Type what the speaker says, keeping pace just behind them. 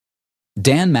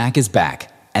Dan Mack is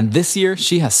back, and this year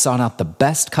she has sought out the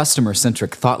best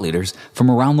customer-centric thought leaders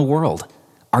from around the world.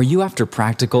 Are you after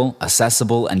practical,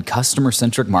 accessible, and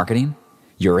customer-centric marketing?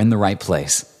 You're in the right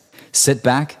place. Sit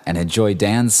back and enjoy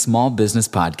Dan's Small Business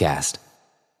Podcast.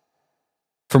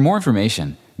 For more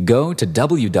information, go to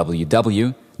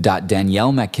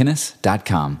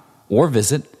www.daniellemckinnis.com or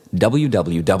visit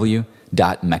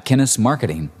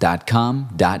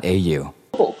www.mckinnismarketing.com.au.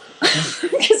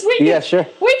 Because sure.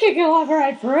 we could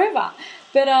collaborate forever.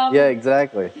 But yeah,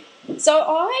 exactly. So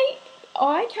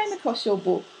I came across your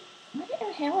book. I don't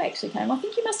know how I actually came. I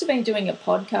think you must have been doing a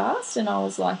podcast, and I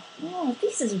was like, oh,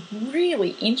 this is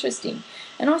really interesting.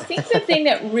 And I think the thing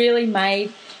that really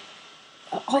the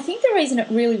reason it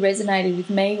really resonated with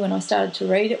me when I started to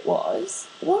read it was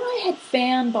what I had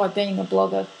found by being a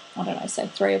blogger, I don't know, say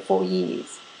 3 or 4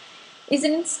 years, is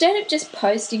that instead of just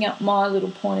posting up my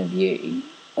little point of view,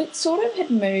 it sort of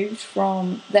had moved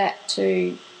from that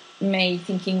to me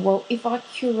thinking, well, if I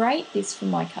curate this for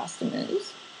my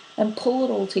customers and pull it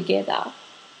all together,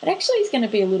 it actually is going to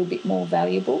be a little bit more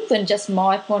valuable than just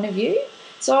my point of view.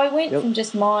 So I went from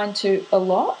just mine to a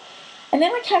lot. And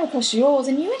then I came across yours,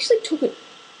 and you actually took it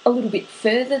a little bit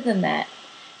further than that.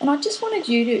 And I just wanted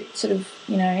you to sort of,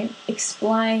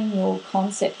 explain your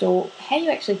concept or how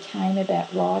you actually came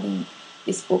about writing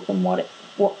this book and what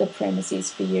the premise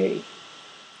is for you.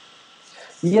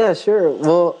 Yeah, sure.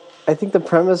 Well, I think the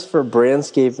premise for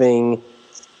Brandscaping,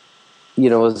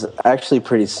 was actually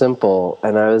pretty simple.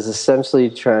 And I was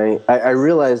essentially I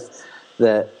realized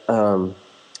that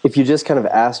if you just kind of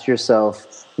asked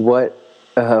yourself what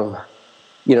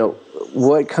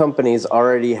companies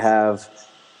already have,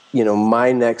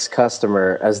 my next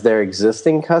customer as their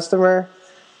existing customer,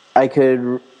 I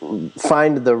could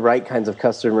find the right kinds of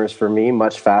customers for me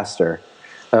much faster.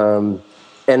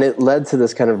 And it led to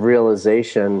this kind of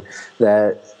realization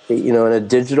that, in a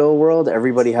digital world,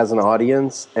 everybody has an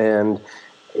audience, and,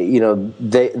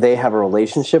 they have a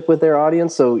relationship with their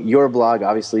audience. So your blog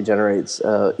obviously generates,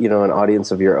 an audience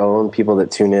of your own, people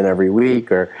that tune in every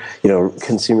week or,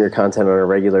 consume your content on a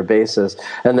regular basis.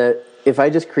 And that if I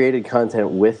just created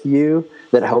content with you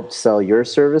that helped sell your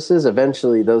services,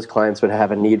 eventually those clients would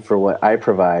have a need for what I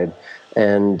provide,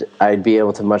 and I'd be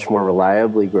able to much more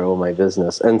reliably grow my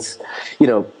business. And,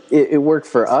 it worked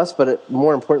for us, but it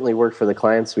more importantly worked for the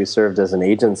clients we served as an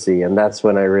agency. And that's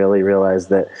when I really realized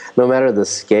that no matter the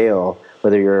scale,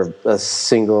 whether you're a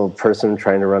single person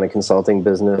trying to run a consulting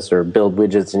business or build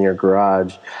widgets in your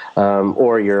garage,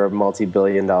 or you're a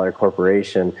multi-billion-dollar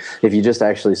corporation, if you just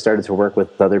actually started to work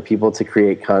with other people to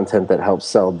create content that helps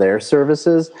sell their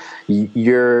services,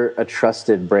 you're a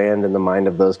trusted brand in the mind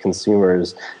of those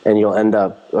consumers, and you'll end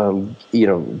up,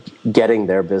 getting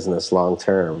their business long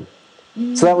term.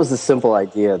 So that was the simple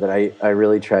idea that I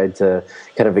really tried to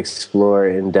kind of explore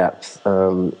in depth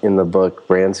in the book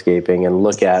Brandscaping, and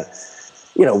look at,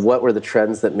 what were the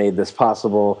trends that made this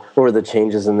possible? What were the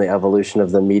changes in the evolution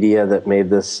of the media that made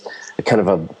this kind of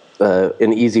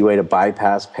an easy way to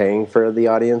bypass paying for the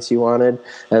audience you wanted?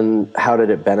 And how did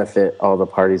it benefit all the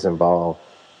parties involved?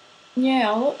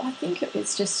 Yeah, well, I think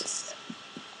it's just,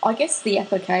 I guess the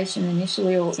application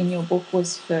initially or in your book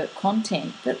was for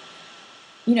content, but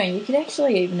you could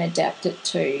actually even adapt it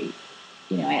to,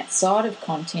 outside of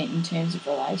content in terms of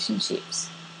relationships.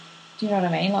 Do you know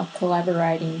what I mean? Like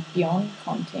collaborating beyond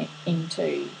content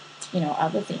into,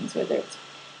 other things, whether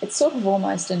it's sort of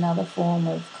almost another form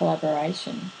of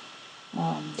collaboration.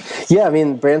 Yeah,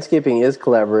 Brandscaping is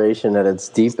collaboration at its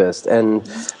deepest. And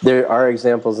there are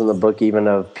examples in the book even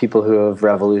of people who have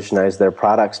revolutionized their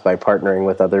products by partnering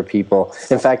with other people.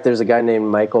 In fact, there's a guy named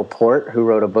Michael Port who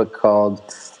wrote a book called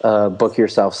Book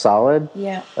Yourself Solid.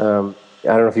 Yeah. I don't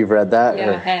know if you've read that.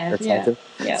 Yeah, I have.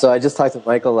 Yeah. So I just talked to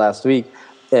Michael last week.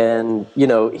 And,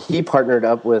 he partnered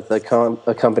up with a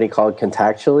company called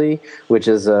Contactually, which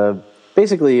is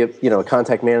basically a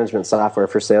contact management software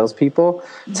for salespeople,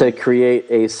 to create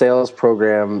a sales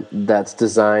program that's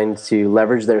designed to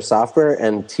leverage their software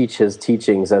and teach his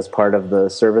teachings as part of the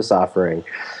service offering.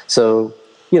 So,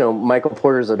 Michael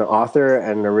Porter's an author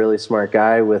and a really smart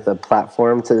guy with a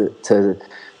platform to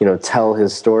tell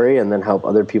his story and then help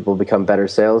other people become better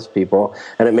salespeople.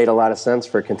 And it made a lot of sense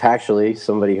for Contactually,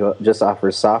 somebody who just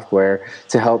offers software,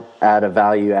 to help add a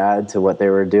value add to what they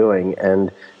were doing and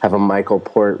have a Michael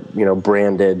Port,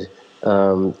 branded,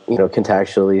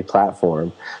 Contactually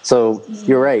platform. So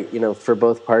you're right, for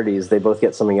both parties, they both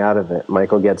get something out of it.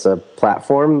 Michael gets a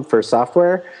platform for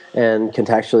software, and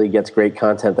Contactually gets great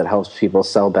content that helps people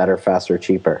sell better, faster,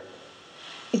 cheaper.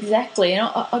 Exactly.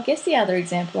 And I guess the other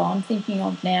example I'm thinking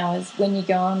of now is when you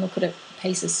go and look at a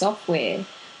piece of software,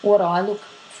 what I look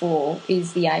for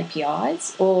is the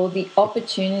APIs, or the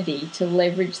opportunity to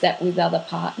leverage that with other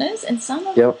partners. And some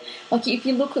of them, like if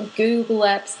you look at Google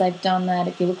Apps, they've done that.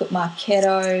 If you look at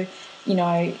Marketo, you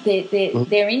know,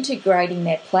 they're integrating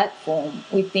their platform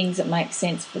with things that make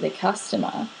sense for the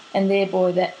customer, and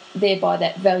thereby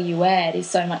that value add is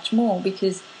so much more,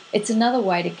 because it's another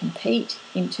way to compete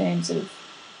in terms of,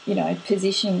 you know,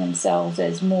 positioning themselves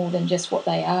as more than just what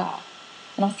they are.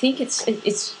 And I think it's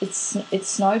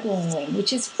snowballing,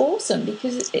 which is awesome,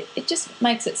 because it just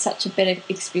makes it such a better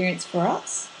experience for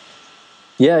us.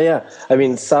 Yeah. I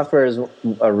mean, software is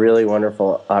a really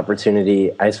wonderful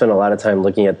opportunity. I spend a lot of time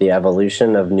looking at the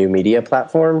evolution of new media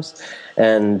platforms,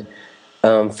 and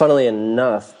funnily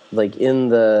enough, like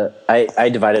I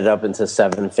divided it up into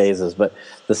 7 phases, but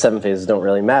the 7 phases don't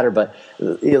really matter. But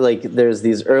like there's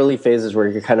these early phases where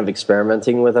you're kind of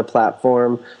experimenting with a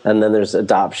platform, and then there's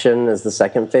adoption as the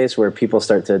second phase, where people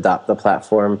start to adopt the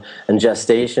platform, and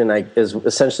gestation is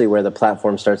essentially where the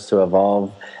platform starts to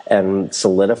evolve and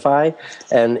solidify.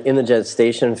 And in the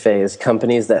gestation phase,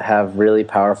 companies that have really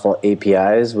powerful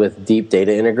APIs with deep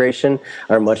data integration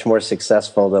are much more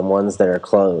successful than ones that are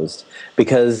closed,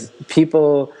 because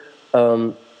people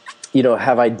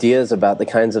have ideas about the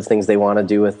kinds of things they want to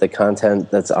do with the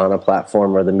content that's on a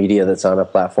platform, or the media that's on a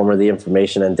platform, or the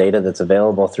information and data that's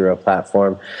available through a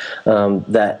platform,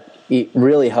 that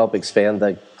really help expand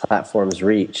the platform's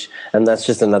reach. And that's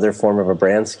just another form of a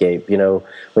brandscape. You know,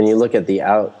 when you look at the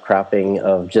outcropping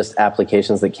of just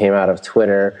applications that came out of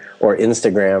Twitter or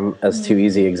Instagram as 2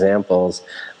 easy examples,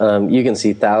 you can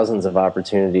see thousands of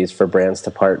opportunities for brands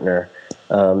to partner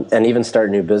and even start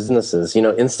new businesses. You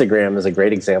know, Instagram is a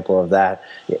great example of that.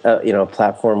 A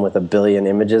platform with 1 billion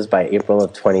images by April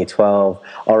of 2012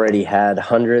 already had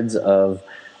hundreds of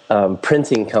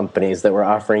printing companies that were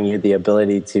offering you the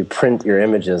ability to print your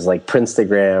images, like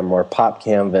Printstagram or Pop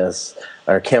Canvas,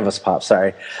 or Canvas Pop,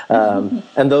 sorry.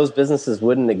 And those businesses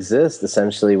wouldn't exist,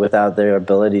 essentially, without their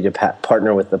ability to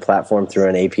partner with the platform through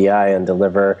an API and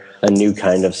deliver a new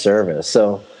kind of service.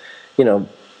 So,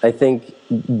 I think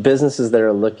businesses that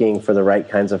are looking for the right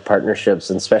kinds of partnerships,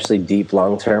 and especially deep,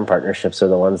 long-term partnerships, are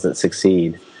the ones that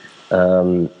succeed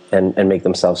and make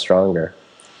themselves stronger.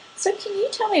 So can you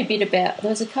tell me a bit about,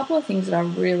 there's a couple of things that I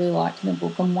really liked in the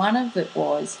book, and one of it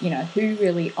was, who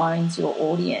really owns your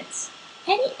audience?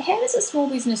 How does a small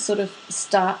business sort of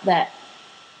start that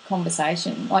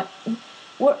conversation? Like,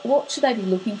 what should they be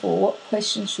looking for? What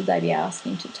questions should they be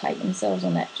asking to take themselves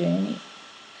on that journey?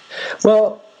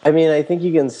 Well, I mean, I think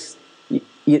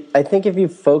I think if you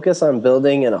focus on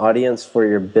building an audience for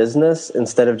your business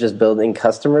instead of just building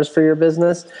customers for your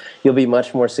business, you'll be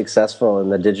much more successful in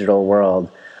the digital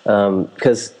world.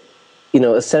 Because,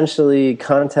 essentially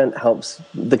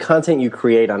the content you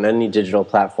create on any digital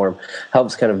platform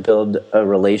helps kind of build a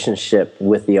relationship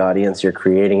with the audience you're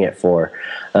creating it for.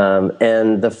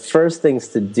 And the first things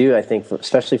to do, I think,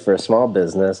 especially for a small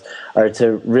business, are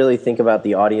to really think about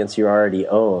the audience you already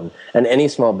own. And any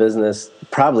small business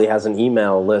probably has an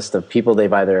email list of people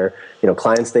they've either,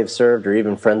 clients they've served, or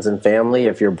even friends and family.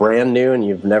 If you're brand new and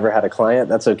you've never had a client,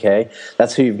 that's okay.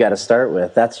 That's who you've got to start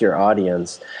with. That's your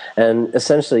audience. And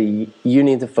essentially, you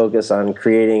need to focus on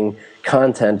creating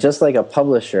content, just like a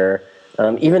publisher,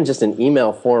 even just an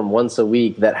email form once a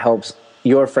week that helps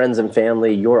your friends and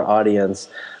family, your audience,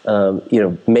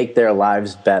 make their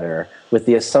lives better, with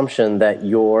the assumption that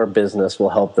your business will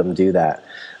help them do that,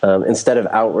 instead of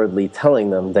outwardly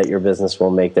telling them that your business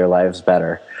will make their lives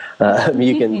better.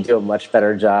 You can do a much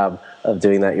better job of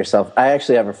doing that yourself. I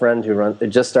actually have a friend who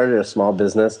just started a small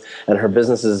business, and her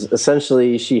business is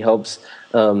essentially, she helps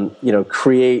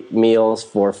create meals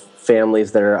for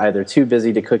families that are either too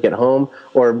busy to cook at home,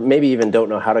 or maybe even don't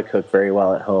know how to cook very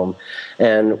well at home.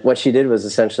 And what she did was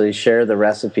essentially share the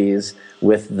recipes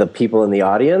with the people in the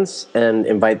audience and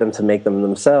invite them to make them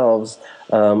themselves.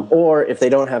 Or if they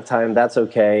don't have time, that's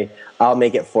okay. I'll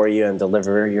make it for you and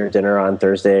deliver your dinner on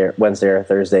Wednesday or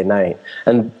Thursday night.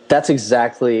 And that's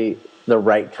exactly the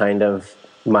right kind of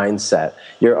mindset.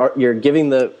 You're giving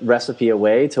the recipe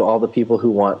away to all the people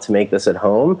who want to make this at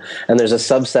home, and there's a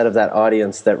subset of that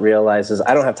audience that realizes,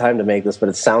 I don't have time to make this, but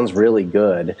it sounds really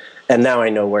good, and now I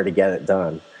know where to get it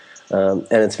done. And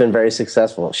it's been very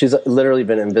successful. She's literally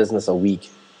been in business a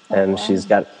week, and she's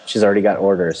already got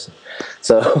orders.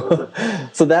 So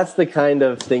that's the kind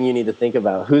of thing you need to think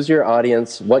about. Who's your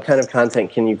audience? What kind of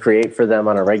content can you create for them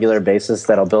on a regular basis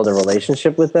that'll build a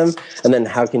relationship with them? And then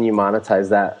how can you monetize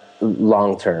that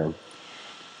long term?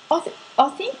 I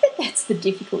think that's the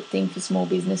difficult thing for small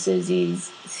businesses, is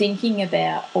thinking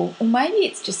about, or maybe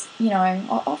it's just, I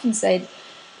often said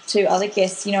to other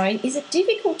guests, is it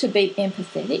difficult to be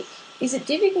empathetic is it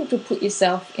difficult to put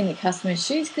yourself in the customer's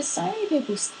shoes? Because so many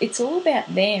people, it's all about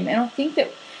them. And I think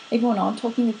that even when I'm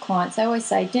talking with clients, they always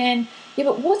say, Dan, yeah,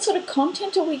 but what sort of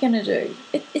content are we going to do?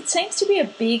 It seems to be a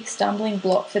big stumbling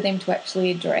block for them to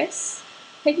actually address.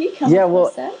 Have you come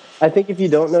across that? I think if you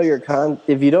don't know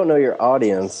your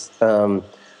audience,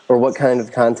 or what kind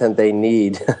of content they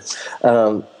need,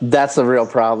 that's a real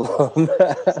problem.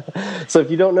 So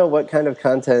if you don't know what kind of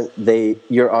content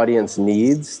your audience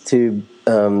needs to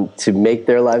make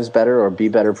their lives better or be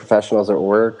better professionals at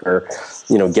work, or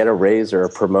get a raise or a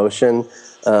promotion,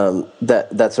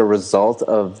 that's a result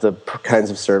of the kinds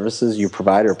of services you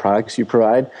provide or products you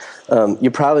provide,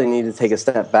 you probably need to take a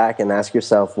step back and ask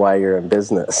yourself why you're in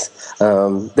business.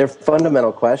 They're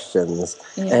fundamental questions,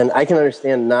 and I can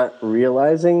understand not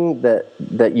realizing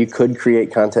that you could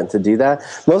create content to do that.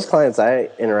 Most clients I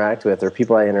interact with, or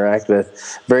people I interact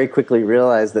with, very quickly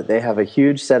realize that they have a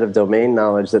huge set of domain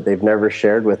knowledge that they've never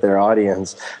shared with their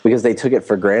audience because they took it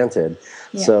for granted.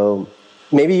 Yeah. So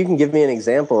maybe you can give me an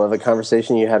example of a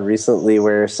conversation you had recently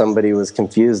where somebody was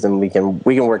confused, and we can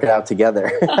work it out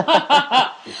together.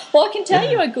 Well, I can tell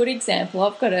you a good example.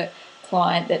 I've got a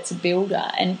client that's a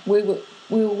builder, and we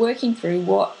were working through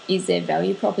what is their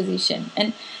value proposition.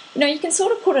 And you can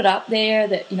sort of put it up there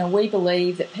that we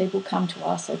believe that people come to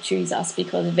us or choose us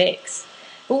because of X.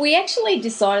 But we actually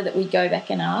decided that we'd go back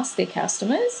and ask their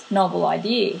customers. Novel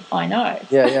idea, I know.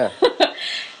 Yeah.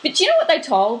 But you know what they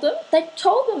told them? They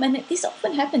told them, and this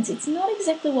often happens, it's not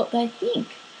exactly what they think.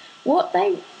 What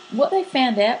they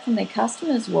found out from their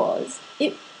customers was,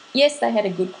 yes, they had a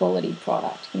good quality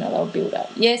product. They were a builder.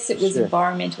 Yes, it was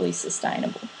environmentally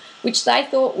sustainable, which they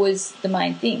thought was the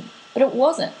main thing. But it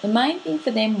wasn't. The main thing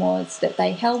for them was that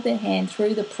they held their hand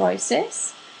through the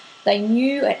process. They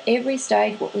knew at every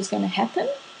stage what was going to happen,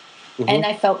 and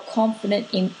they felt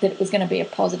confident in that it was going to be a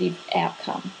positive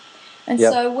outcome. And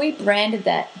so we branded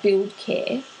that Build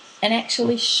Care and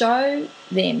actually show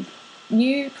them,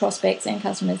 new prospects and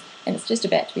customers, and it's just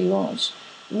about to be launched,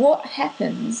 what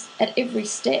happens at every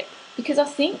step. Because I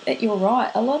think that you're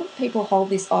right, a lot of people hold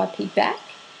this IP back,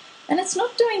 and it's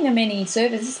not doing them any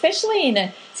service, especially in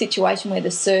a situation where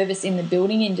the service in the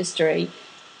building industry,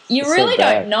 you it's really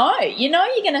don't know. You're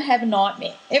going to have a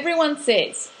nightmare. Everyone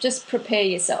says, just prepare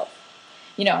yourself.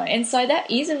 And so that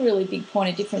is a really big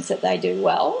point of difference that they do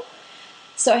well.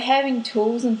 So having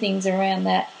tools and things around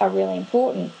that are really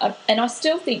important. And I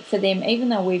still think for them, even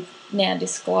though we've now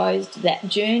disclosed that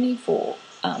journey for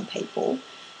people,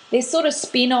 there's sort of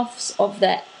spin-offs of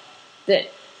that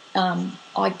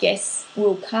I guess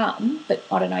will come, but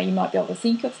I don't know, you might be able to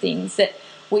think of things that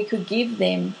we could give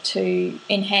them to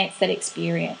enhance that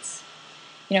experience,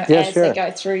 as they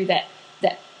go through that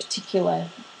particular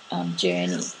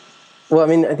journey. Well,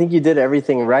 I think you did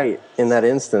everything right in that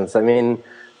instance.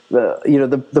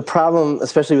 The problem,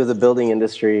 especially with the building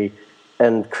industry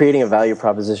and creating a value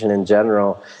proposition in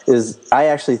general, is I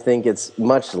actually think it's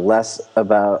much less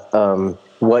about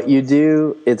what you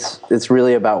do. It's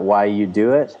really about why you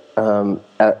do it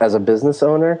as a business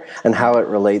owner and how it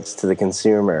relates to the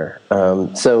consumer.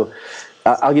 So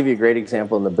I'll give you a great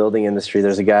example in the building industry.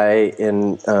 There's a guy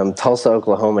in Tulsa,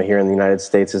 Oklahoma here in the United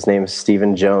States. His name's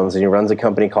Stephen Jones, and he runs a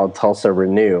company called Tulsa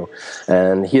Renew.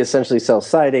 And he essentially sells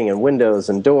siding and windows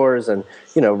and doors and,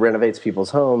 renovates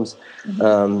people's homes.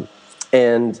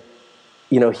 And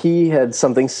he had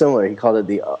something similar. He called it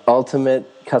the ultimate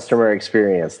customer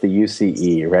experience, the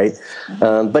UCE, right?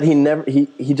 But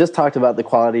he just talked about the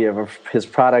quality of his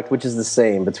product, which is the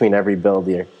same between every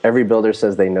builder. Every builder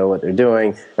says they know what they're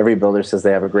doing. Every builder says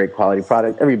they have a great quality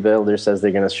product. Every builder says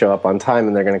they're going to show up on time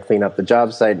and they're going to clean up the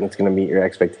job site and it's going to meet your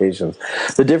expectations.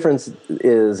 The difference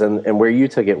is, and where you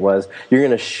took it was, you're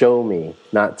going to show me,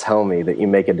 not tell me that you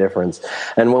make a difference.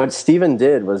 And what Stephen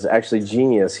did was actually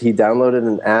genius. He downloaded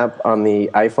an app on the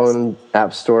iPhone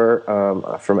App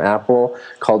Store from Apple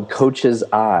called Coach's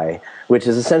Eye, which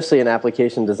is essentially an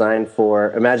application designed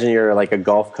for, imagine you're like a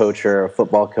golf coach or a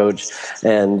football coach,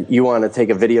 and you want to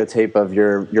take a videotape of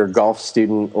your golf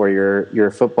student or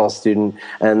your football student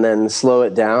and then slow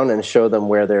it down and show them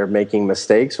where they're making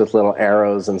mistakes with little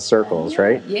arrows and circles,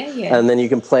 right? Yeah. And then you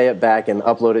can play it back and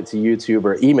upload it to YouTube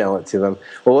or email it to them.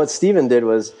 Well, what Stephen did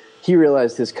was he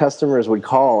realized his customers would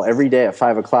call every day at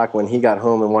 5 o'clock when he got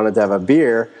home and wanted to have a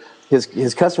beer.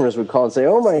 His customers would call and say,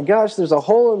 "Oh my gosh, there's a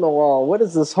hole in the wall. What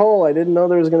is this hole? I didn't know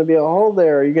there was going to be a hole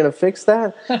there. Are you going to fix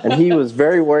that?" And he was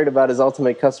very worried about his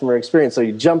ultimate customer experience. So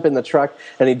he'd jump in the truck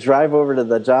and he'd drive over to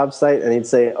the job site and he'd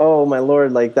say, "Oh my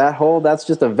Lord, like that hole, that's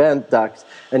just a vent duct.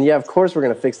 And yeah, of course we're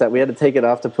going to fix that. We had to take it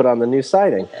off to put on the new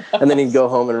siding." And then he'd go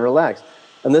home and relax.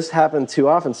 and this happened too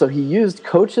often. So he used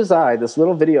Coach's Eye, this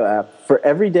little video app, for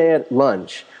every day at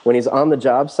lunch when he's on the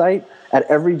job site. At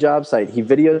every job site, he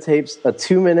videotapes a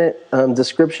 2-minute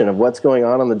description of what's going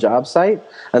on the job site,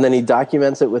 and then he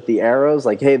documents it with the arrows,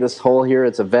 like, hey, this hole here,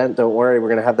 it's a vent, don't worry, we're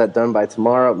going to have that done by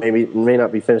tomorrow. Maybe it may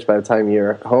not be finished by the time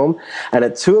you're home. And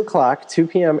at 2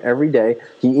 p.m. every day,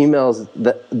 he emails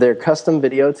their custom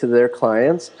video to their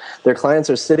clients. Their clients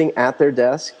are sitting at their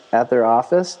desk, at their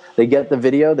office. They get the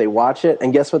video, they watch it,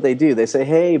 and guess what they do? They say,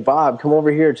 hey, Bob, come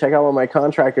over here, check out what my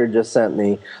contractor just sent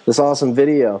me, this awesome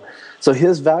video. So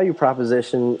his value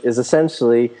proposition is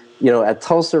essentially, at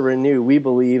Tulsa Renew, we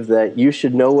believe that you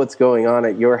should know what's going on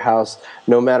at your house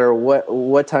no matter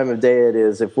what time of day it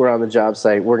is. If we're on the job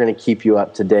site, we're going to keep you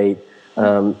up to date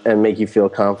and make you feel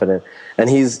confident. And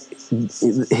his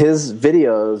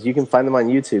videos, you can find them on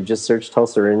YouTube. Just search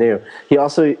Tulsa Renew. He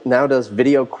also now does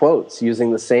video quotes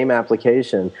using the same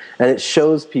application, and it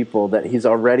shows people that he's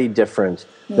already different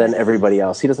than everybody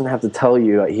else. He doesn't have to tell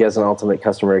you he has an ultimate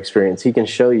customer experience. He can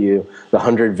show you the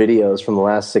 100 videos from the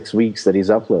last 6 weeks that he's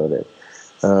uploaded.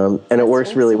 And it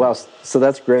works really well. So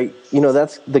that's great.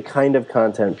 That's the kind of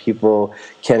content people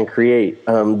can create.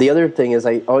 The other thing is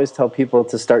I always tell people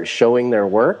to start showing their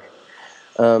work.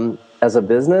 As a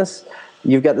business,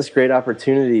 you've got this great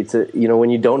opportunity to, when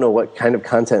you don't know what kind of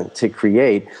content to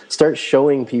create, start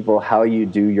showing people how you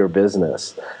do your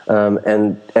business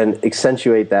and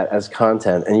accentuate that as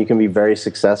content, and you can be very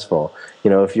successful. It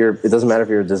doesn't matter if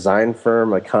you're a design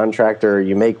firm, a contractor, or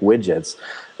you make widgets.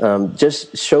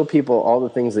 Just show people all the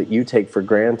things that you take for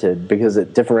granted, because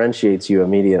it differentiates you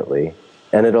immediately,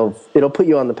 and it'll put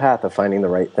you on the path of finding the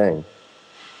right thing.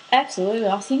 Absolutely.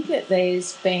 I think that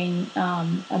there's been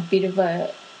a bit of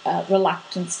a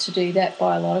reluctance to do that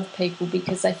by a lot of people,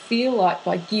 because they feel like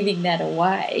by giving that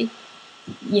away,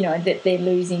 that they're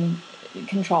losing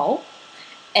control.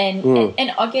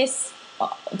 And I guess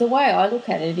the way I look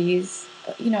at it is,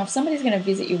 if somebody's going to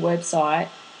visit your website,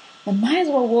 they may as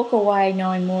well walk away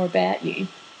knowing more about you.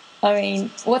 I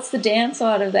mean, what's the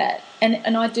downside of that?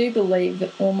 And I do believe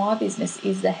that all my business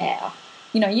is the how.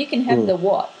 You can have the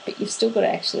what, but you've still got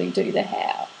to actually do the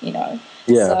how,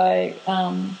 Yeah. So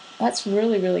that's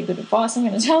really, really good advice. I'm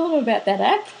going to tell them about that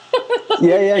app.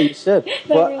 Yeah, you should.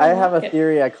 Well, really I have a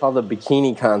theory I call the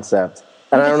bikini concept.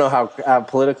 And I don't know how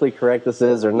politically correct this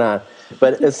is or not.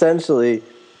 But essentially,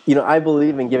 I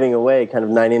believe in giving away kind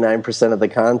of 99% of the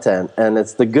content. And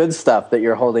it's the good stuff that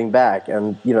you're holding back.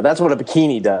 And, that's what a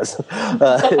bikini does.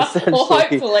 Well,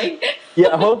 hopefully.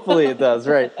 Yeah, hopefully it does,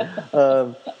 right.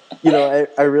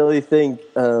 I really think,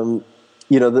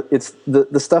 it's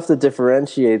the stuff that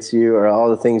differentiates you are all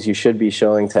the things you should be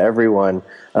showing to everyone.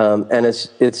 And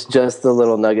it's just the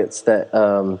little nuggets that,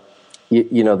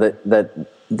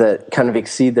 that kind of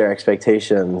exceed their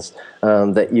expectations,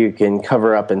 that you can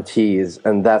cover up and tease.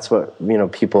 And that's what,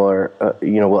 people are,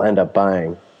 will end up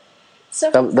buying.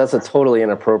 So that's a totally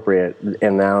inappropriate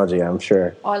analogy, I'm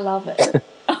sure. I love it.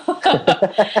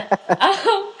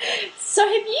 So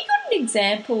have you got an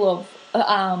example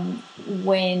of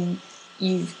when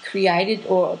you've created,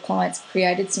 or a client's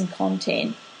created some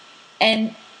content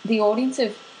and the audience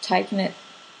have taken it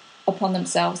upon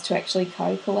themselves to actually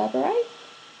co-collaborate,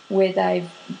 where they've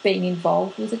been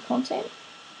involved with the content?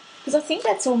 Because I think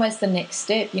that's almost the next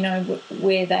step,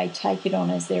 where they take it on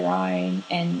as their own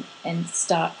and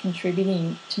start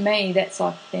contributing. To me, that's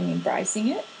like them embracing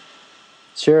it.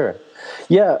 Sure.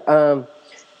 Yeah.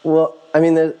 Well, I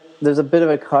mean, there's a bit of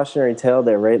a cautionary tale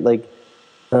there, right? Like,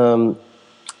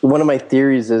 one of my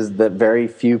theories is that very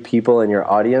few people in your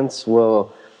audience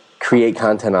will create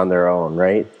content on their own,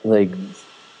 right? Like,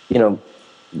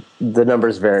 the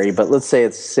numbers vary, but let's say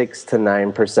it's 6 to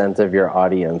 9% of your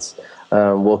audience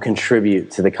will contribute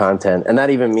to the content. And that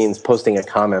even means posting a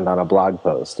comment on a blog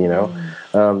post,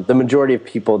 The majority of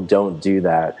people don't do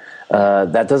that.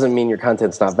 That doesn't mean your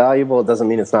content's not valuable. It doesn't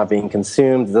mean it's not being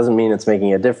consumed. It doesn't mean it's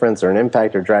making a difference or an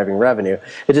impact or driving revenue.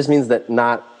 It just means that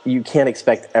you can't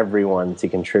expect everyone to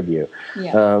contribute.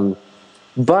 Yeah.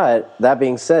 But that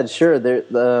being said, sure,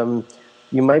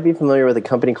 you might be familiar with a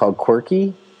company called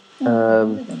Quirky.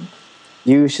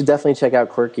 You should definitely check out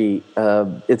Quirky.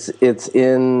 It's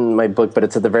in my book, but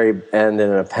it's at the very end in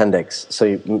an appendix,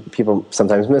 so people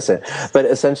sometimes miss it. But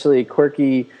essentially,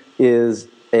 Quirky is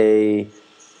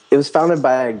it was founded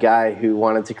by a guy who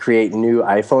wanted to create new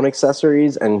iPhone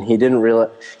accessories, and he didn't realize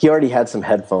he already had some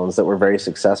headphones that were very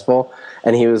successful,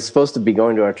 and he was supposed to be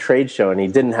going to a trade show, and he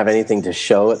didn't have anything to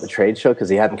show at the trade show because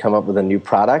he hadn't come up with a new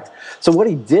product. So what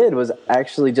he did was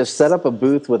actually just set up a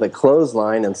booth with a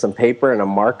clothesline and some paper and a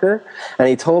marker, and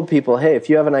he told people, hey, if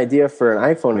you have an idea for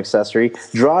an iPhone accessory,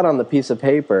 draw it on the piece of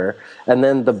paper, and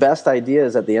then the best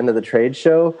ideas at the end of the trade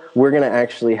show, we're going to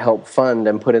actually help fund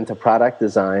and put into product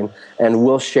design, and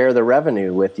we'll share the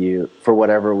revenue with you for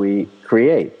whatever we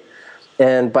create.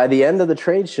 And by the end of the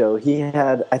trade show, he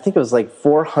had, I think it was like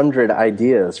 400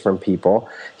 ideas from people.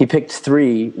 He picked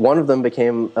 3. One of them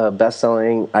became a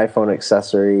best-selling iPhone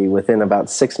accessory within about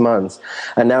 6 months.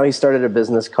 And now he started a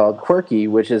business called Quirky,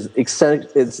 which is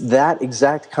it's that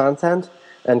exact content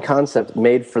and concept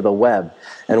made for the web.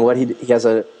 And what he has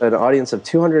an audience of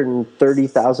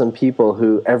 230,000 people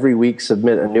who every week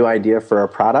submit a new idea for a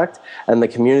product, and the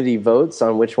community votes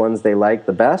on which ones they like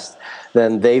the best.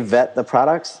 Then they vet the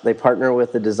products, they partner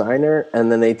with the designer,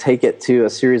 and then they take it to a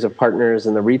series of partners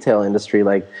in the retail industry.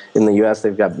 Like in the US,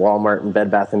 they've got Walmart and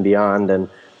Bed Bath & Beyond and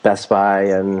Best Buy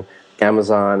and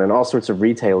Amazon and all sorts of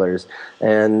retailers.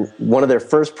 And one of their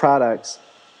first products,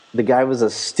 the guy was a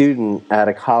student at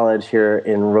a college here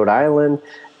in Rhode Island,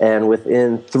 and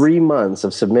within 3 months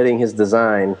of submitting his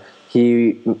design,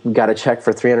 he got a check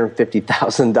for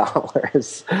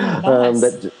 $350,000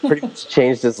 that pretty much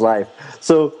changed his life.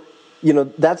 So, you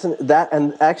know,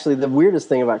 and actually the weirdest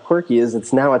thing about Quirky is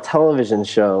it's now a television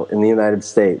show in the United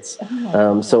States.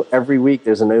 So every week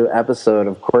there's a new episode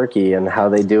of Quirky and how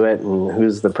they do it and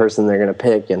who's the person they're going to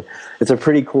pick. And it's a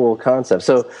pretty cool concept.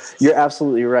 So you're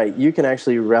absolutely right. You can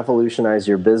actually revolutionize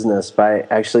your business by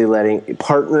actually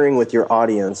partnering with your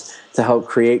audience to help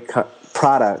create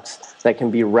products that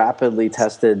can be rapidly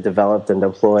tested, developed, and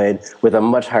deployed with a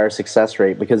much higher success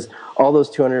rate, because all those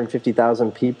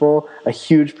 250,000 people, a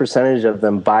huge percentage of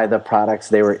them buy the products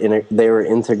they were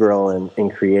integral in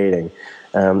creating.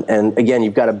 And again,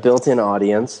 you've got a built-in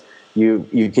audience. You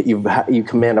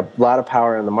command a lot of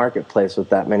power in the marketplace with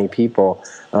that many people,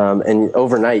 and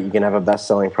overnight you can have a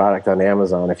best-selling product on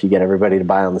Amazon if you get everybody to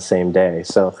buy on the same day.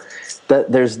 So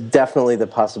there's definitely the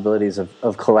possibilities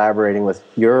of collaborating with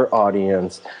your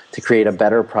audience to create a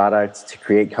better product, to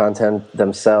create content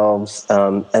themselves,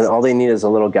 and all they need is a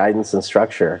little guidance and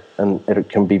structure, and it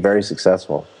can be very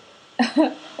successful.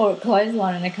 Or a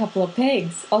clothesline and a couple of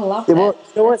pegs. I love that. Well,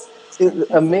 you know what?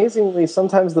 Amazingly,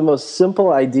 sometimes the most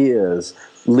simple ideas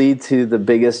lead to the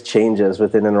biggest changes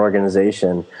within an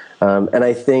organization. And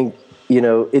I think, you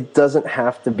know, it doesn't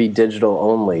have to be digital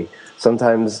only.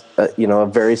 Sometimes, you know, a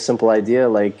very simple idea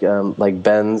like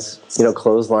Ben's, you know,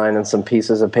 clothesline and some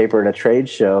pieces of paper at a trade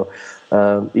show,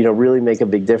 you know, really make a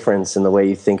big difference in the way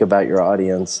you think about your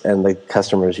audience and the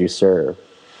customers you serve.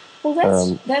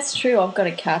 Well, that's true. I've got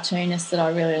a cartoonist that I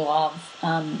really love,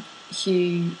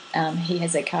 Hugh. He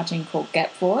has a cartoon called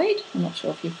Gap Void. I'm not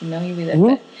sure if you're familiar with it,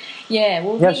 but yeah.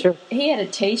 Well, sure. He had a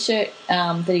T-shirt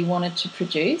that he wanted to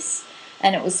produce,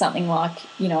 and it was something like,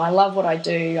 you know, I love what I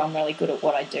do. I'm really good at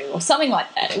what I do, or something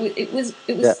like that. It was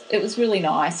really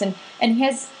nice, and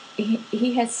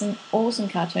he has some awesome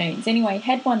cartoons. Anyway, he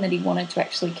had one that he wanted to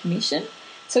actually commission,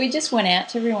 so he just went out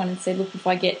to everyone and said, look, if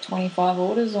I get 25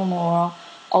 orders or more,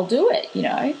 I'll do it, you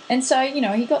know. And so, you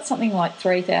know, he got something like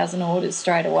 3,000 orders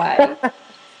straight away.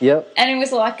 Yep. And it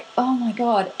was like, oh my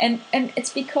God. And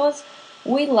it's because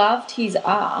we loved his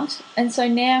art, and so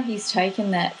now he's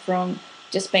taken that from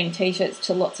just being T-shirts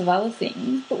to lots of other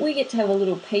things, but we get to have a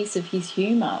little piece of his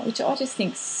humour, which I just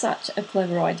think is such a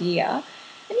clever idea.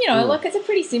 And, you know, like, it's a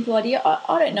pretty simple idea.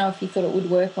 I don't know if he thought it would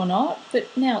work or not, but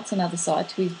now it's another side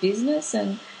to his business,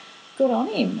 and good on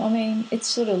him. I mean, it's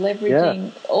sort of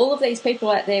leveraging all of these people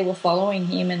out there were following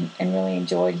him and really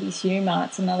enjoyed his humour.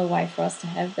 It's another way for us to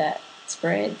have that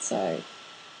spread. So,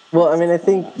 well, I mean, I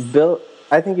think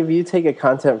if you take a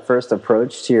content first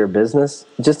approach to your business,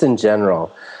 just in general,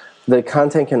 the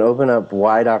content can open up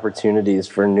wide opportunities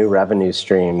for new revenue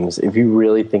streams if you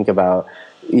really think about,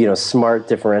 you know, smart,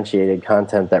 differentiated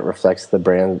content that reflects the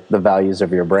brand, the values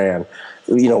of your brand.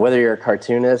 You know, whether you're a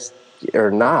cartoonist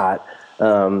or not,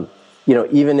 you know,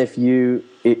 even if you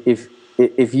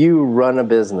run a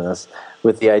business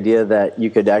with the idea that you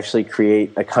could actually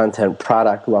create a content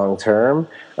product long term,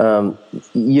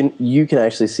 you can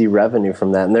actually see revenue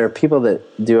from that. And there are people that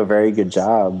do a very good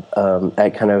job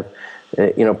at kind of,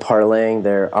 you know, parlaying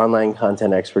their online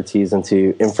content expertise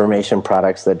into information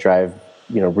products that drive,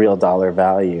 you know, real dollar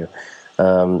value,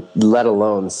 let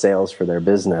alone sales for their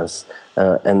business.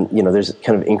 And, you know, there's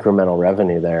kind of incremental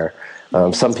revenue there.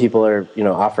 Some people are,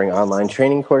 offering online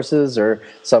training courses, or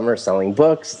some are selling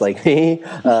books like me,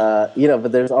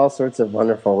 but there's all sorts of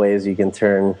wonderful ways you can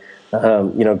turn,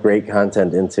 great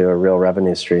content into a real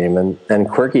revenue stream. And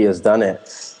Quirky has done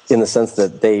it in the sense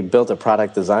that they built a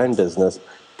product design business,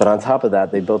 but on top of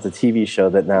that, they built a TV show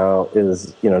that now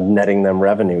is, netting them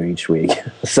revenue each week.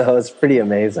 So it's pretty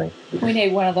amazing. We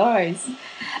need one of those.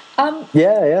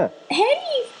 Yeah.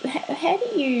 How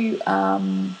do you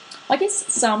I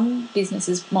guess some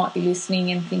businesses might be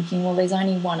listening and thinking, well, there's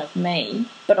only one of me,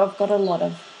 but I've got a lot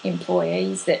of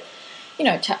employees that,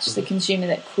 touch the consumer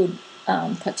that could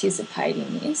participate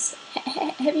in this.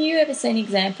 Have you ever seen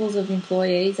examples of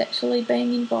employees actually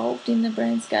being involved in the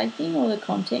brandscaping or the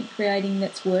content creating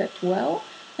that's worked well?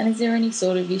 And is there any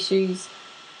sort of issues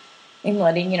in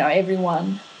letting,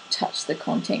 everyone touch the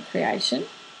content creation?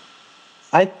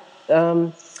 I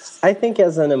think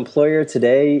as an employer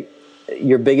today,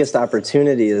 your biggest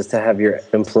opportunity is to have your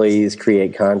employees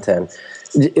create content.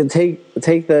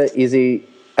 Take the easy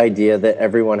idea that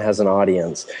everyone has an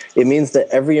audience. It means that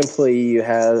every employee you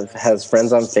have has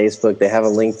friends on Facebook. They have a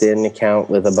LinkedIn account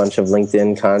with a bunch of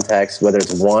LinkedIn contacts, whether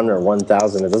it's 1 or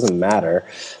 1,000, it doesn't matter.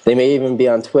 They may even be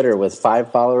on Twitter with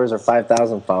 5 followers or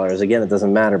 5,000 followers. Again, it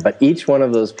doesn't matter. But each one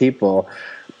of those people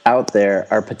out there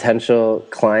are potential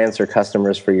clients or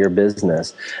customers for your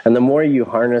business. And the more you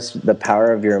harness the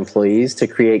power of your employees to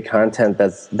create content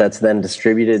that's then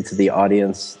distributed to the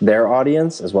audience, their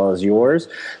audience, as well as yours,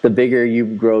 the bigger you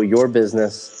grow your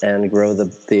business and grow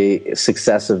the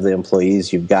success of the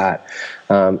employees you've got.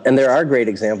 And there are great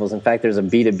examples. In fact, there's a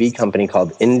B2B company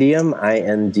called Indium,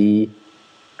 Indium.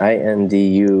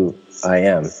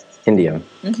 Indium.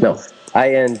 Mm-hmm. No.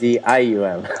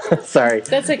 INDIUM. Sorry.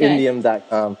 That's okay.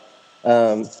 Indium.com.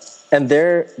 And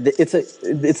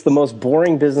it's the most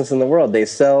boring business in the world. They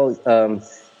sell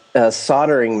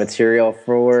soldering material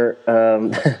for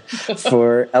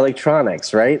for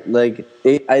electronics, right? Like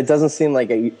it doesn't seem like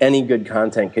any good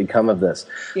content could come of this.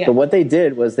 Yeah. But what they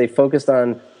did was they focused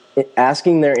on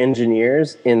asking their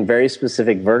engineers in very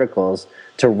specific verticals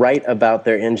to write about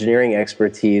their engineering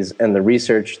expertise and the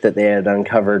research that they had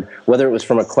uncovered, whether it was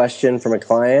from a question from a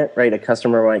client, right? A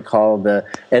customer might call the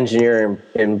engineer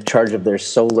in charge of their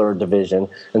solar division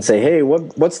and say, hey,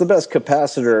 what's the best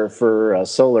capacitor for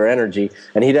solar energy?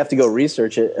 And he'd have to go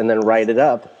research it and then write it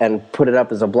up and put it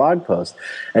up as a blog post.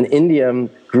 And Indium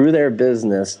grew their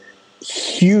business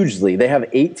hugely. They have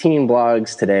 18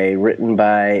 blogs today written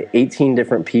by 18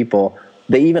 different people.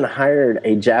 They even hired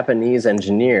a Japanese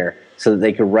engineer so that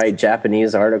they could write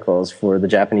Japanese articles for the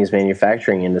Japanese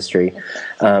manufacturing industry.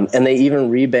 And they even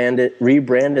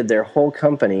rebranded their whole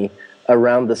company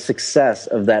around the success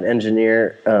of that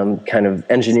engineer, kind of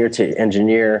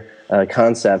engineer-to-engineer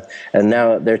concept. And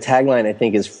now their tagline, I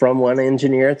think, is from one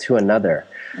engineer to another.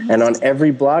 And on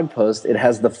every blog post, it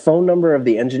has the phone number of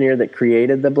the engineer that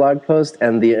created the blog post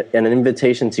and an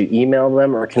invitation to email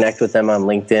them or connect with them on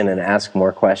LinkedIn and ask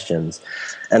more questions.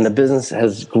 And the business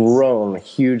has grown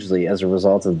hugely as a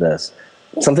result of this,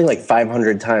 something like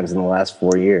 500 times in the last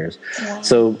 4 years. Wow.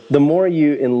 So the more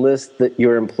you enlist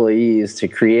your employees to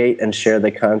create and share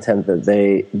the content that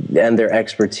and their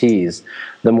expertise,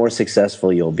 the more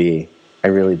successful you'll be. I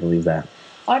really believe that.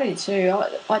 I do too.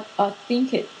 I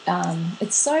think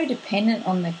it's so dependent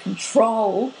on the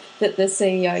control that the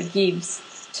CEO gives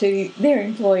to their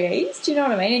employees. Do you know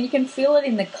what I mean? And you can feel it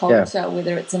in the culture,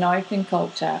 whether it's an open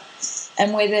culture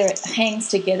and whether it hangs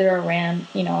together around,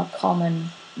 a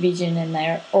common vision and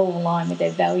they're all aligned with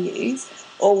their values,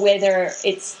 or whether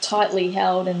it's tightly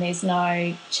held and there's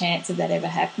no chance of that ever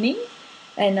happening.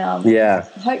 And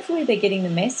hopefully they're getting the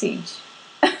message.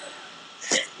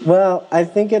 Well, I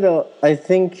think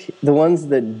the ones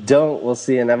that don't will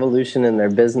see an evolution in their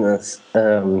business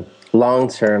long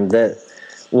term that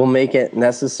will make it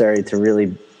necessary to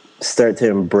really start to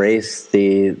embrace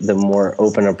the more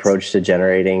open approach to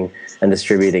generating and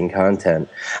distributing content.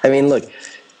 I mean, look,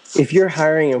 if you're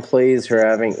hiring employees who are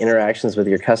having interactions with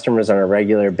your customers on a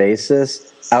regular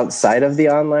basis outside of the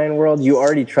online world, you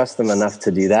already trust them enough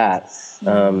to do that.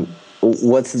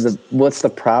 What's the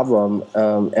problem,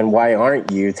 and why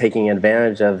aren't you taking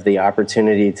advantage of the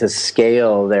opportunity to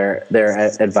scale their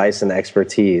advice and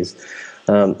expertise?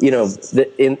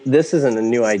 This isn't a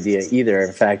new idea either.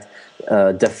 In fact,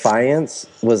 Defiance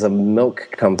was a milk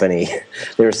company.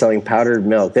 They were selling powdered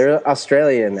milk. They're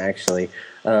Australian, actually.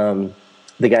 The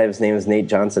guy whose name is Nate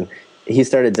Johnson. He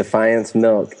started Defiance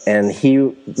Milk, and he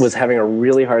was having a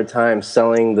really hard time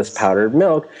selling this powdered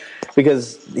milk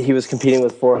because he was competing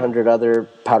with 400 other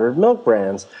powdered milk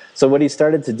brands. So what he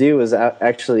started to do was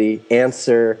actually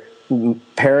answer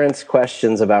parents'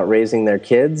 questions about raising their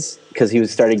kids because he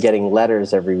started getting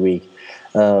letters every week.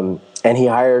 And he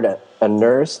hired a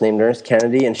nurse named Nurse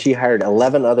Kennedy, and she hired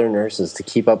 11 other nurses to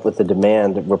keep up with the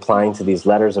demand, replying to these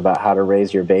letters about how to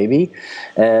raise your baby.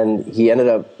 And he ended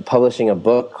up publishing a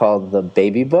book called The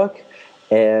Baby Book,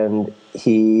 and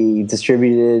he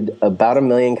distributed about 1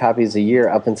 million copies a year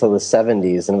up until the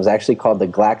 70s, and it was actually called the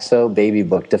Glaxo Baby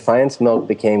Book. Defiance Milk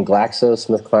became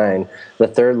GlaxoSmithKline, the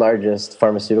third largest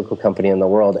pharmaceutical company in the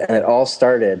world, and it all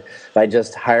started by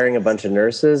just hiring a bunch of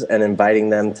nurses and inviting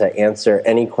them to answer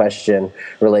any question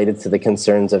related to the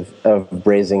concerns of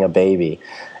raising a baby.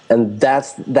 And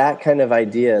that's that kind of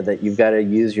idea, that you've got to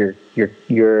use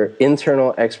your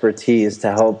internal expertise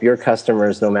to help your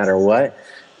customers no matter what,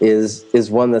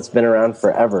 is one that's been around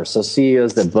forever. So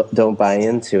CEOs that don't buy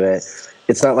into it,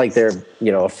 it's not like they're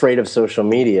afraid of social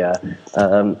media.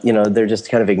 They're just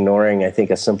kind of ignoring, I think,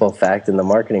 a simple fact in the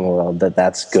marketing world that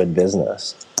that's good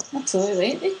business.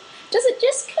 Absolutely. Does it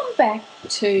just come back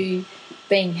to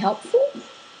being helpful?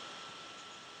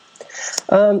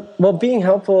 Well, being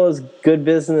helpful is good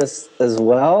business as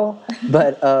well,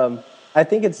 but I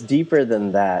think it's deeper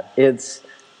than that. It's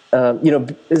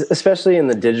especially in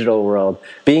the digital world,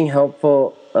 being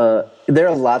helpful, there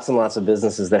are lots and lots of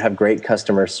businesses that have great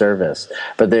customer service,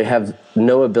 but they have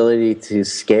no ability to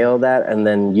scale that and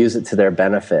then use it to their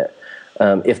benefit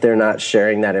if they're not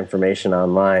sharing that information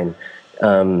online.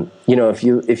 If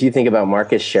you think about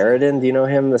Marcus Sheridan, do you know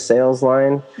him, the sales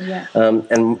line? Yeah.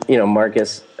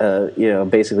 Marcus,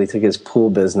 basically took his pool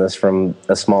business from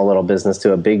a small little business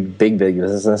to a big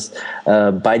business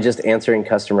by just answering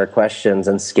customer questions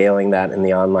and scaling that in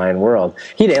the online world.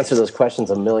 He'd answer those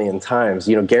questions 1 million times.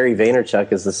 Gary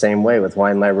Vaynerchuk is the same way with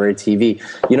Wine Library TV.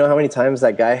 You know how many times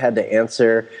that guy had to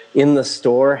answer in the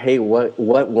store, hey, what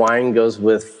wine goes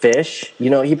with fish?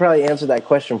 He probably answered that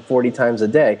question 40 times a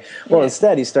day. Well,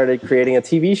 instead, he started creating a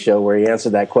TV show where he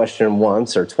answered that question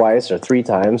once or twice or 3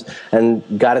 times and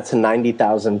got it to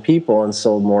 90,000 people and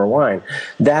sold more wine.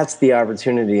 That's the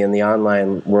opportunity in the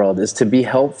online world, is to be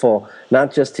helpful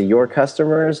not just to your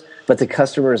customers, but to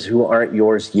customers who aren't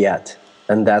yours yet.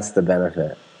 And that's the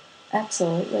benefit.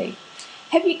 Absolutely.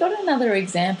 Have you got another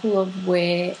example of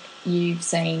where you've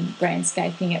seen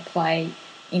brandscaping at play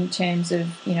in terms of,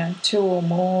 2 or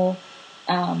more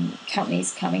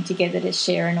companies coming together to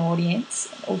share an audience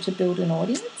or to build an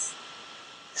audience?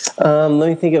 Let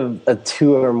me think of a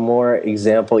 2 or more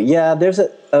example. Yeah, there's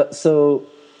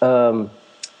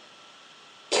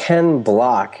Ken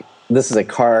Block. This is a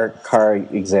car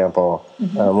example,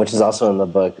 which is also in the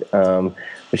book,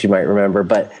 which you might remember.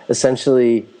 But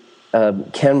essentially,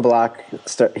 Ken Block,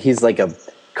 he's like a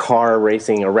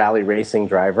rally racing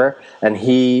driver, and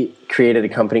he created a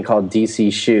company called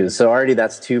DC Shoes. So already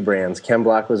that's 2 brands. Ken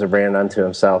Block was a brand unto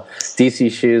himself. DC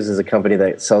Shoes is a company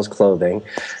that sells clothing.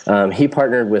 He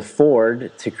partnered with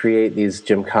Ford to create these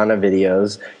Gymkhana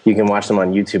videos. You can watch them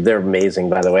on YouTube. They're amazing,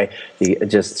 by the way. You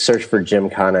just search for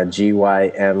Gymkhana,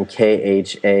 Gymkhana,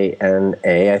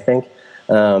 I think.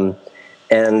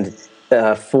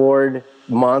 Ford,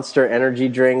 Monster energy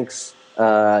drinks,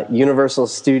 Universal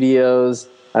Studios.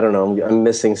 I don't know, I'm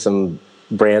missing some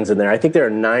brands in there. I think there are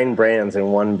 9 brands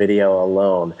in one video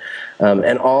alone.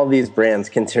 And all these brands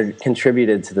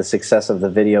contributed to the success of the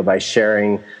video by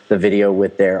sharing the video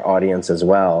with their audience as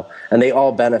well. And they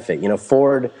all benefit.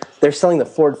 Ford, they're selling the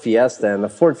Ford Fiesta, and the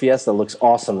Ford Fiesta looks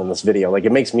awesome in this video. Like,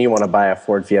 it makes me want to buy a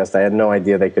Ford Fiesta. I had no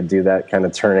idea they could do that kind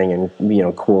of turning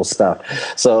and, cool stuff.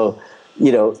 So,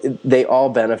 they all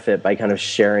benefit by kind of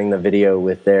sharing the video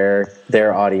with their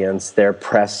audience, their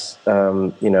press,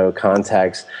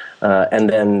 contacts, and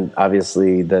then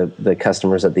obviously the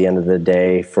customers at the end of the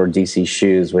day for DC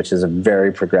Shoes, which is a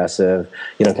very progressive,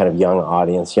 kind of young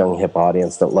audience, young hip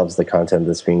audience that loves the content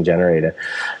that's being generated.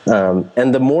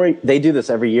 And the more they do this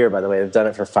every year, by the way, they've done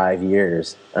it for 5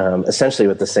 years, essentially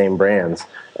with the same brands,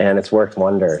 and it's worked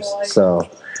wonders. So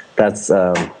that's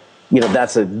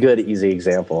that's a good, easy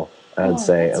example, I would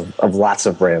say, of lots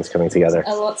of brands coming together.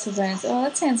 Lots of brands. Oh,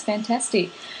 that sounds fantastic.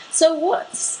 So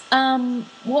what's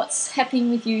happening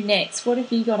with you next? What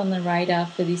have you got on the radar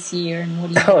for this year, and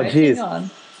what are you working on?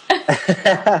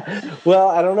 Well,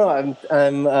 I don't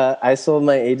know. I sold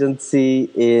my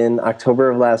agency in October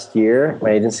of last year. My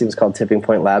agency was called Tipping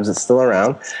Point Labs. It's still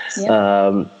around.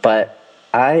 Yep. But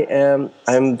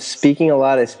I'm speaking a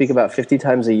lot. I speak about 50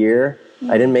 times a year.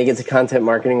 I didn't make it to Content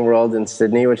Marketing World in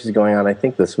Sydney, which is going on, I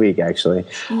think, this week, actually,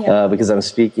 because I'm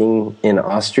speaking in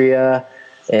Austria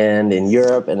and in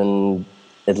Europe and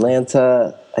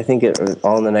Atlanta. I think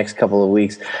all in the next couple of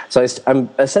weeks. So I'm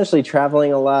essentially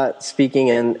traveling a lot, speaking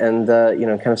and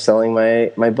kind of selling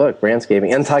my book,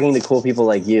 Brandscaping, and talking to cool people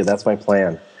like you. That's my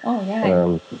plan.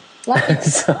 Oh,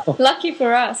 right. Lucky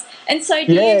for us. And so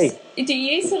do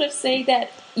you sort of see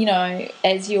that,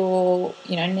 as your,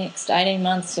 next 18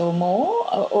 months or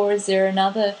more, or is there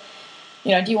another,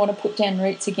 do you want to put down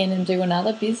roots again and do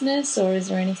another business, or is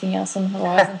there anything else on the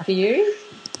horizon for you?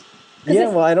 Yeah,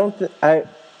 well, I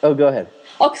don't go ahead.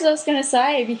 Oh, because I was going to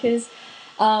say, because,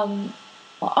 I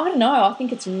don't know, I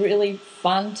think it's really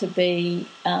fun to be,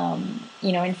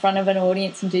 in front of an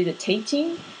audience and do the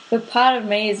teaching. But part of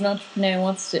me as an entrepreneur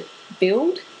wants to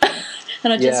build.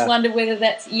 And I just wonder whether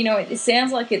that's, it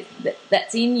sounds like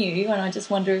that's in you. And I just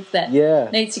wonder if that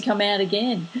needs to come out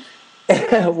again.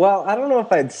 Well, I don't know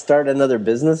if I'd start another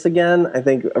business again. I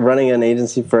think running an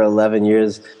agency for 11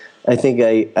 years, I think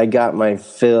I got my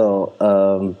fill,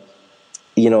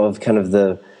 of kind of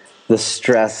the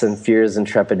stress and fears and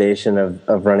trepidation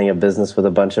of running a business with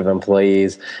a bunch of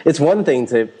employees. It's one thing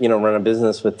to, run a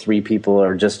business with 3 people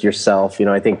or just yourself.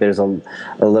 I think there's a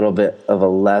little bit of a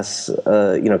less,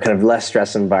 kind of less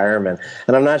stress environment.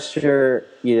 And I'm not sure,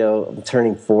 I'm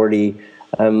turning 40.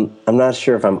 I'm not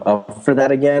sure if I'm up for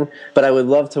that again, but I would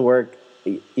love to work.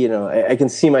 I can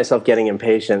see myself getting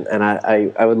impatient, and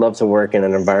I would love to work in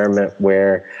an environment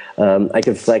where I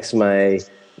could flex my,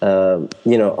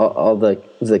 all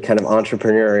the kind of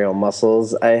entrepreneurial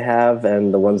muscles I have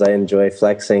and the ones I enjoy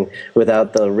flexing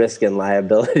without the risk and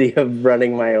liability of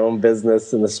running my own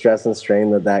business and the stress and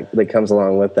strain that comes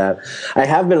along with that. I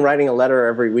have been writing a letter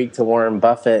every week to Warren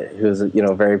Buffett, who's a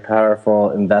very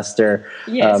powerful investor,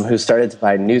 who started to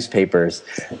buy newspapers,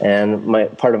 and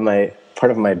part of my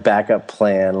backup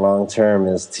plan long term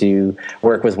is to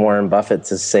work with Warren Buffett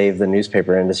to save the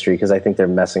newspaper industry, because I think they're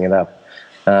messing it up.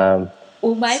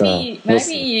 Well, maybe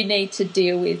you need to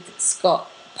deal with Scott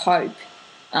Pope,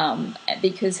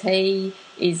 because he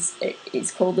is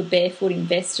called the Barefoot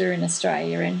Investor in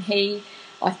Australia, and he,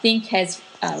 I think, has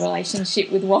a relationship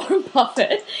with Warren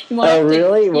Buffett. You might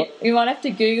have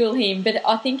to Google him, but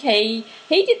I think he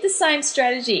did the same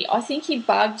strategy. I think he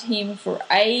bugged him for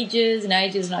ages and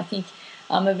ages, and I think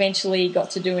eventually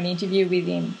got to do an interview with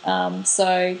him.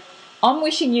 So I'm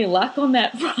wishing you luck on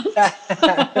that front.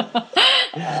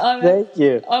 Thank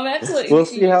you. I'm absolutely. We'll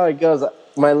see how it goes.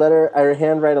 My letter, I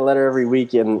handwrite a letter every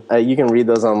week, and you can read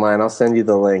those online. I'll send you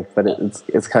the link, but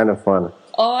it's kind of fun.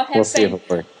 Oh, we'll see if it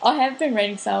works. I have been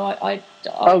reading some.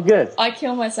 Good. I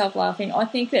kill myself laughing. I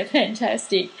think they're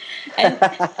fantastic.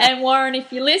 And Warren,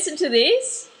 if you listen to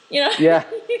this,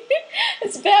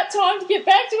 it's about time to get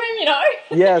back to him.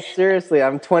 Yeah, seriously,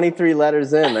 I'm 23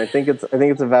 letters in. I think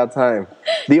it's about time.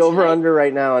 The over/under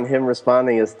right now on him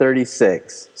responding is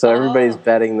 36. So everybody's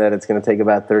betting that it's going to take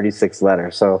about 36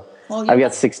 letters. So I've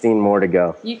got 16 more to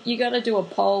go. You got to do a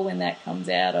poll when that comes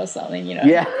out or something.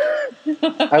 Yeah,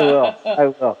 I will.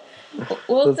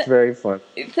 Well, that's very fun.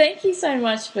 Thank you so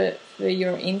much for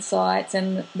your insights,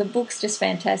 and the book's just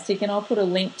fantastic. And I'll put a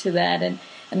link to that and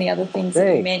the other things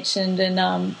that you mentioned. And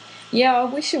I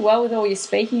wish you well with all your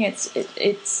speaking.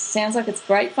 It sounds like it's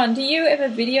great fun. Do you ever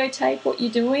videotape what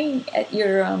you're doing at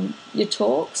your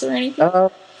talks or anything?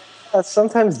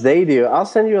 Sometimes they do. I'll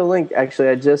send you a link. Actually,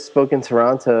 I just spoke in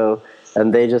Toronto,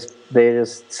 and they just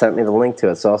sent me the link to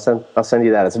it. So I'll send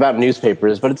you that. It's about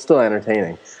newspapers, but it's still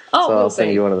entertaining. Oh, so I'll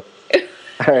send you one of them.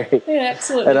 All right. It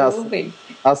absolutely will be.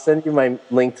 I'll send you my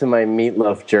link to my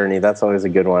meatloaf journey. That's always a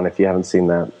good one if you haven't seen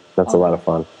that. That's a lot of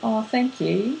fun. Oh, thank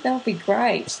you. That'll be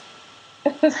great.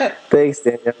 Thanks,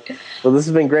 Danielle. Well, this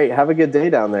has been great. Have a good day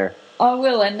down there. I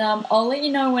will, and I'll let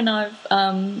you know when I've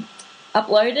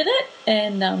uploaded it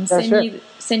and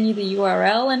send you the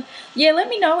URL. And let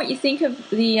me know what you think of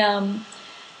the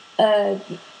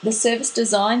service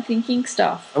design thinking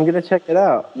stuff. I'm gonna check it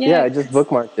out. Yeah, I just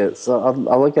bookmarked it, so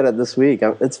I'll look at it this week.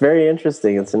 It's very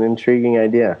interesting. It's an intriguing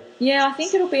idea. Yeah, I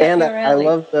think it'll be up your alley.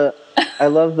 I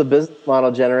love the business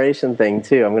model generation thing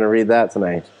too. I'm gonna read that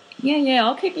tonight. Yeah,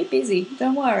 I'll keep you busy.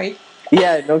 Don't worry.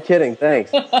 Yeah, no kidding.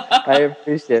 Thanks. I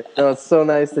appreciate it. No, it's so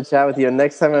nice to chat with you. And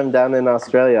next time I'm down in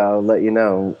Australia, I'll let you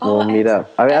know. We'll meet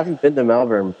up. I haven't been to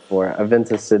Melbourne before. I've been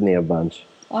to Sydney a bunch.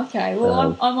 Okay,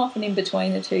 well, I'm often in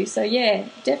between the two, so yeah,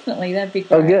 definitely, that'd be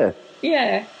great. Oh, good.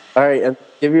 Yeah. All right, and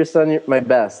give your son my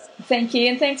best. Thank you,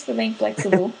 and thanks for being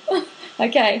flexible.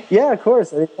 Okay. Yeah, of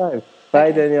course, anytime.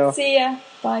 Bye, Danielle. See ya.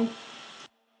 Bye.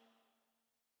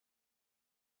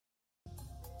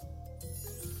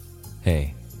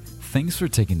 Hey, thanks for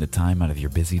taking the time out of your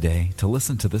busy day to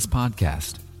listen to this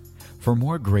podcast. For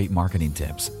more great marketing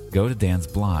tips, go to Dan's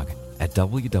blog at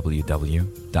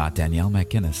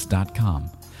www.daniellemcginnis.com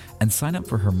and sign up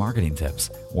for her marketing tips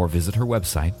or visit her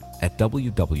website at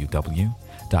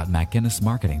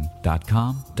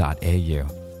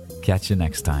www.mcginnismarketing.com.au. Catch you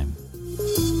next time.